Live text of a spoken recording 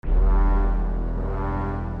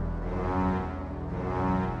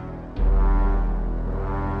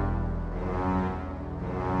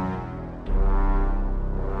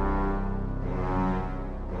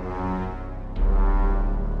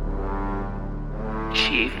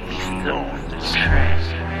Chief is on the track.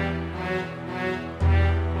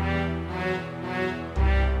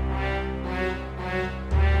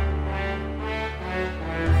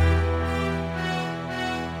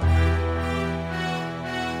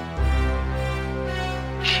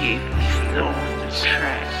 Chief is on the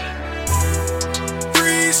track.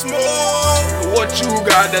 Free smoke, what you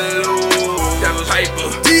got to lose? That was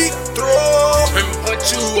hyper. Deep throat, and put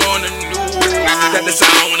you on the news. That the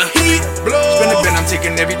sound when the heat blows. Spin the bin, I'm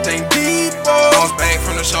taking everything deeper. Bounce back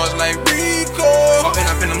from the shots like Rico. Up and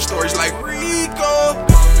up in them stories like Rico.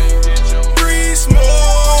 Free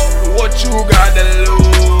smoke, what you got to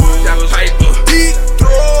lose? That was hyper. Deep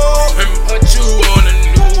throat, and put you on the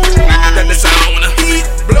news. That the sound when the heat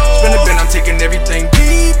blows. Spin the bin, I'm taking everything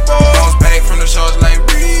deeper. Bounce back from the shots like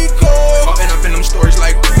Rico. Up and up in them stories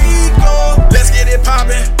like Rico. Let's get it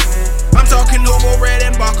poppin'. I'm talking Novo Red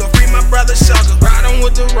and Barker. Free my brother Sucker. Riding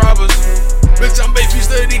with the robbers. Bitch, I'm baby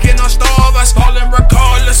steady, cannot starve us. Ballin'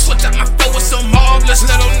 regardless. Switch out my flow with some marvelous.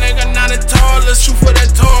 Little nigga, not a tallest. Shoot for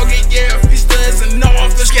that target, yeah. If he still is an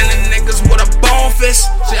office. Killing niggas with a ball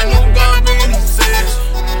fist. See, I know God bringing these says.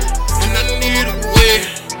 And I need a way.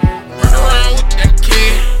 Run around with that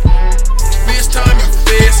kid. This time you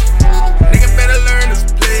face. Nigga better learn this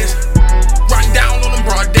place. Run down on them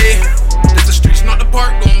broad day. This the streets, not the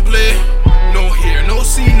park, don't play. No hear, no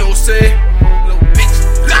see, no say. Little bitch,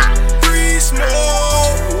 blah. Free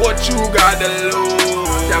smoke, what you got to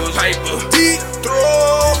lose? That was hyper. Deep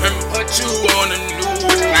throat, and put you on the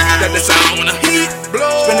news. That the sound when the heat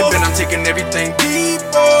blows. Spin the bin, I'm taking everything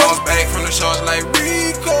deeper. Bounce back from the shots like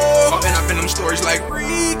Rico. Up and up in them stories like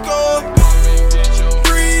Rico.